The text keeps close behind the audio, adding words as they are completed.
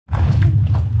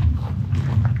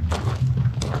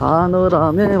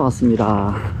간월암에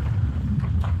왔습니다.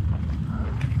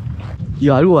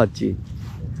 이거 알고 왔지?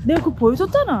 내가 그거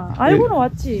보여줬잖아. 알고는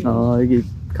왔지. 여기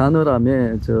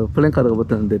간월암에 저 플래카드가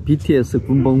붙었는데 BTS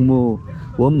군복무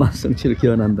원만성취를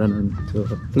기원한다는 저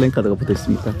플래카드가 붙어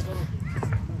있습니다.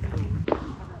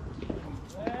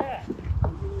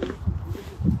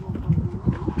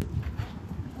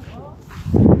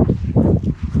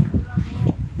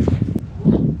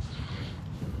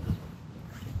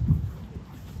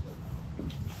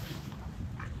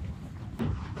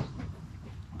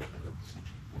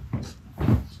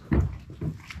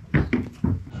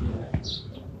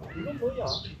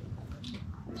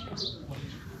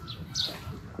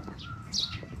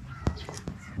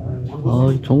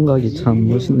 종각이 참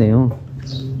멋있네요.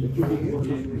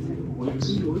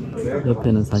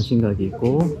 옆에는 산신각이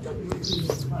있고,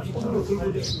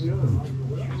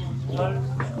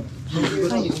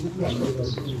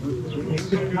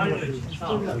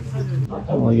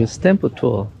 이게 스탬프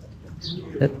투어,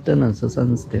 해 뜨는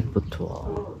서산 스탬프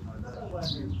투어.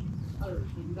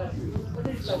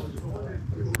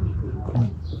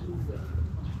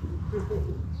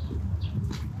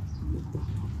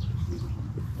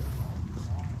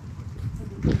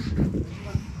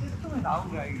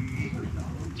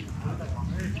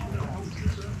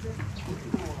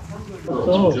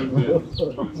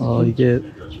 이게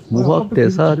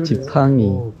무학대사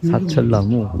지팡이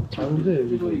사철나무.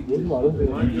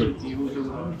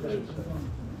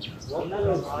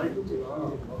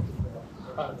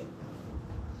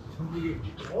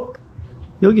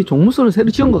 여기 종무소는 새로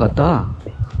지은 것 같다.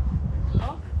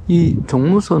 이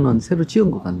종무소는 새로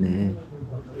지은 것 같네.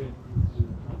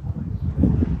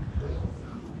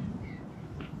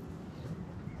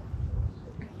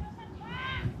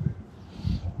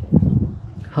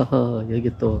 허허,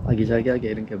 여기 또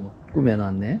아기자기하게 이렇게 뭐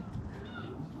꾸며놨네.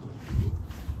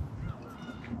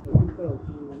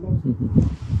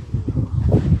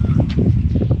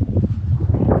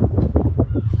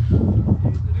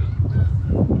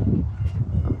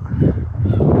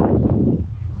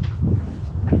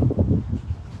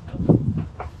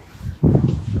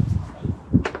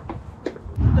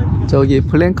 저기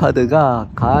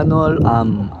플래카드가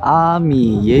간월암,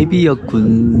 암이 예비역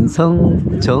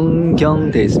군성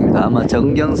정경 되어 있습니다. 아마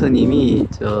정경 스님이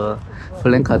저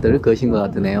플래카드를 거신 것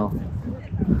같으네요.